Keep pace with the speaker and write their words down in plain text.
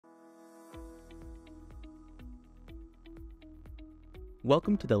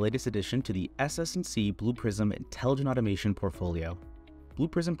Welcome to the latest addition to the SS&C Blue Prism Intelligent Automation portfolio. Blue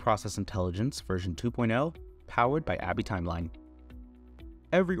Prism Process Intelligence version 2.0, powered by Abby Timeline.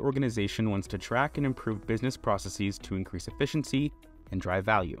 Every organization wants to track and improve business processes to increase efficiency and drive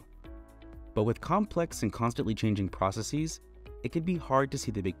value. But with complex and constantly changing processes, it can be hard to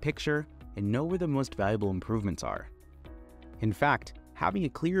see the big picture and know where the most valuable improvements are. In fact, having a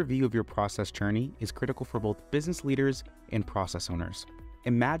clear view of your process journey is critical for both business leaders and process owners.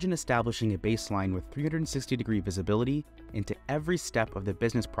 Imagine establishing a baseline with 360-degree visibility into every step of the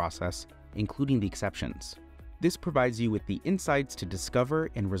business process, including the exceptions. This provides you with the insights to discover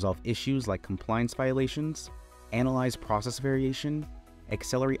and resolve issues like compliance violations, analyze process variation,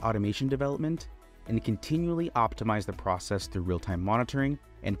 accelerate automation development, and continually optimize the process through real-time monitoring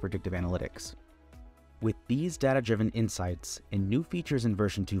and predictive analytics. With these data-driven insights and new features in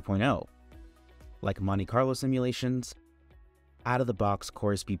version 2.0, like Monte Carlo simulations, out-of-the-box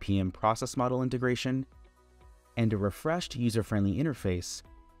Chorus BPM process model integration, and a refreshed user-friendly interface,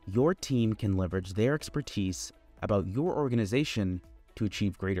 your team can leverage their expertise about your organization to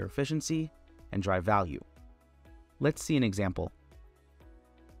achieve greater efficiency and drive value. Let's see an example.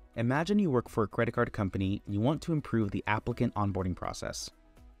 Imagine you work for a credit card company and you want to improve the applicant onboarding process.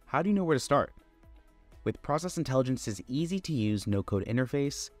 How do you know where to start? With Process Intelligence's easy-to-use no-code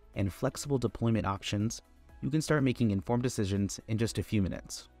interface and flexible deployment options, you can start making informed decisions in just a few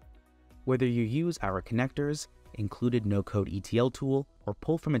minutes. Whether you use our connectors, included no-code ETL tool, or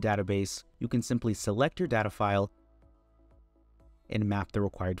pull from a database, you can simply select your data file and map the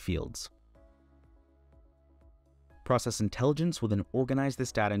required fields. Process Intelligence will then organize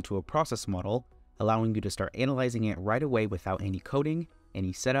this data into a process model, allowing you to start analyzing it right away without any coding,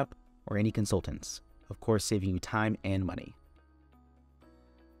 any setup, or any consultants, of course saving you time and money.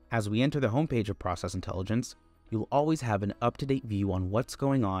 As we enter the homepage of Process Intelligence, you'll always have an up-to-date view on what's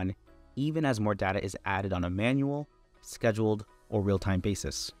going on, even as more data is added on a manual, scheduled, or real-time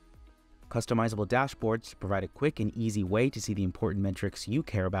basis. Customizable dashboards provide a quick and easy way to see the important metrics you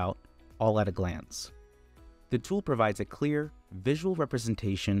care about, all at a glance. The tool provides a clear, visual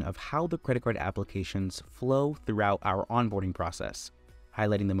representation of how the credit card applications flow throughout our onboarding process,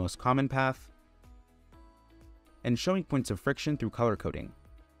 highlighting the most common path, and showing points of friction through color coding.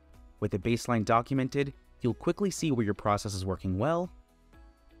 With the baseline documented, you'll quickly see where your process is working well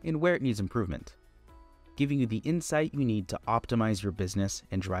and where it needs improvement, giving you the insight you need to optimize your business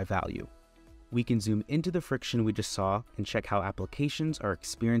and drive value. We can zoom into the friction we just saw and check how applications are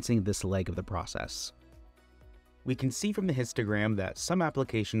experiencing this leg of the process. We can see from the histogram that some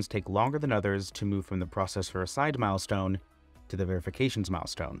applications take longer than others to move from the processor assigned milestone to the verifications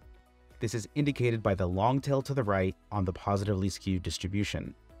milestone. This is indicated by the long tail to the right on the positively skewed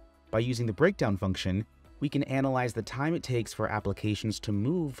distribution. By using the breakdown function, we can analyze the time it takes for applications to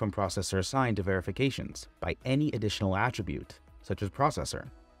move from processor assigned to verifications by any additional attribute, such as processor.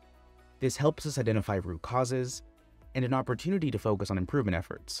 This helps us identify root causes and an opportunity to focus on improvement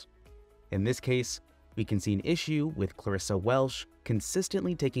efforts. In this case, we can see an issue with Clarissa Welsh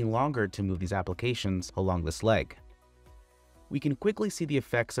consistently taking longer to move these applications along this leg. We can quickly see the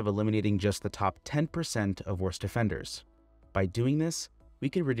effects of eliminating just the top 10% of worst offenders. By doing this, we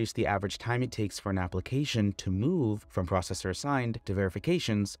can reduce the average time it takes for an application to move from processor assigned to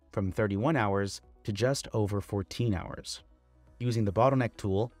verifications from 31 hours to just over 14 hours. Using the bottleneck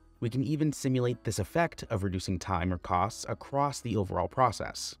tool, we can even simulate this effect of reducing time or costs across the overall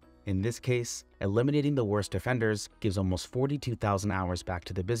process. In this case, eliminating the worst offenders gives almost 42,000 hours back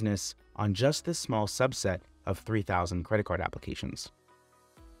to the business on just this small subset of 3,000 credit card applications.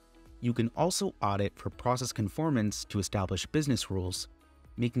 You can also audit for process conformance to establish business rules,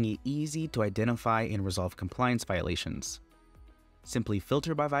 making it easy to identify and resolve compliance violations. Simply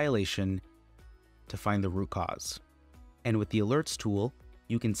filter by violation to find the root cause. And with the alerts tool,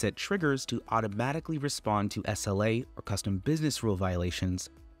 you can set triggers to automatically respond to SLA or custom business rule violations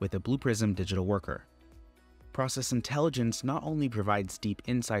with a Blue Prism digital worker. Process Intelligence not only provides deep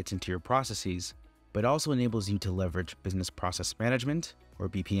insights into your processes, but also enables you to leverage Business Process Management, or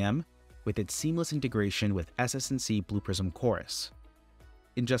BPM, with its seamless integration with SS&C Blue Prism Chorus.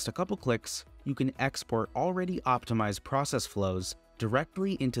 In just a couple clicks, you can export already optimized process flows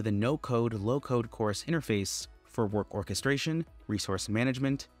directly into the no-code, low-code Chorus interface for work orchestration, resource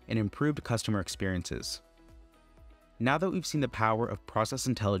management, and improved customer experiences. Now that we've seen the power of process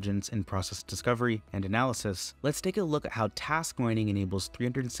intelligence in process discovery and analysis, let's take a look at how task mining enables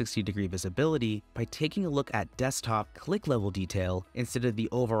 360-degree visibility by taking a look at desktop click-level detail instead of the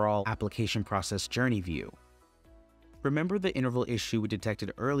overall application process journey view. Remember the interval issue we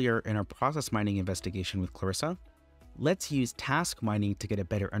detected earlier in our process mining investigation with Clarissa? Let's use task mining to get a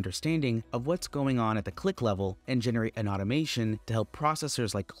better understanding of what's going on at the click level and generate an automation to help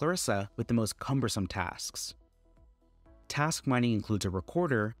processors like Clarissa with the most cumbersome tasks. Task mining includes a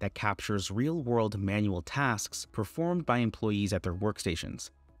recorder that captures real-world manual tasks performed by employees at their workstations,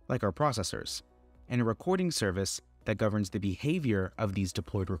 like our processors, and a recording service that governs the behavior of these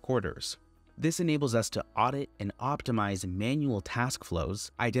deployed recorders. This enables us to audit and optimize manual task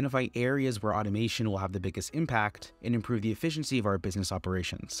flows, identify areas where automation will have the biggest impact, and improve the efficiency of our business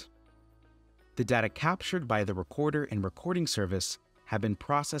operations. The data captured by the recorder and recording service have been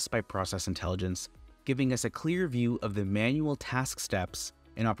processed by Process Intelligence, giving us a clear view of the manual task steps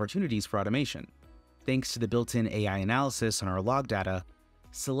and opportunities for automation. Thanks to the built-in AI analysis on our log data,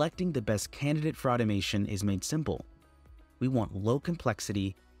 selecting the best candidate for automation is made simple. We want low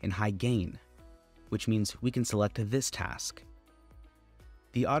complexity and high gain, which means we can select this task.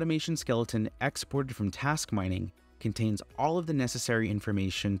 The automation skeleton exported from task mining contains all of the necessary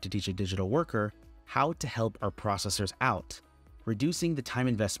information to teach a digital worker how to help our processors out, reducing the time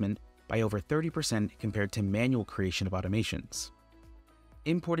investment by over 30% compared to manual creation of automations.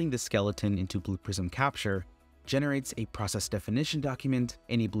 Importing the skeleton into Blue Prism Capture generates a process definition document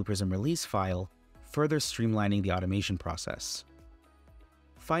and a Blue Prism release file, further streamlining the automation process.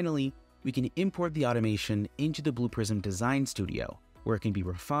 Finally, we can import the automation into the Blue Prism Design Studio, where it can be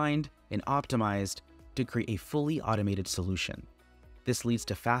refined and optimized to create a fully automated solution. This leads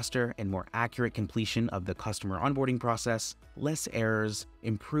to faster and more accurate completion of the customer onboarding process, less errors,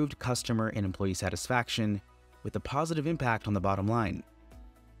 improved customer and employee satisfaction, with a positive impact on the bottom line.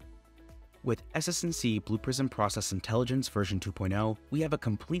 With SS&C Blue Prism Process Intelligence version 2.0, we have a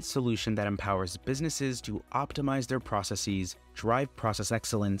complete solution that empowers businesses to optimize their processes, drive process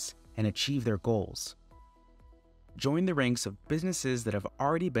excellence, and achieve their goals. Join the ranks of businesses that have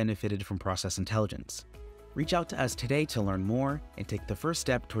already benefited from process intelligence. Reach out to us today to learn more and take the first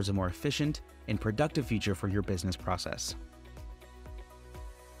step towards a more efficient and productive future for your business process.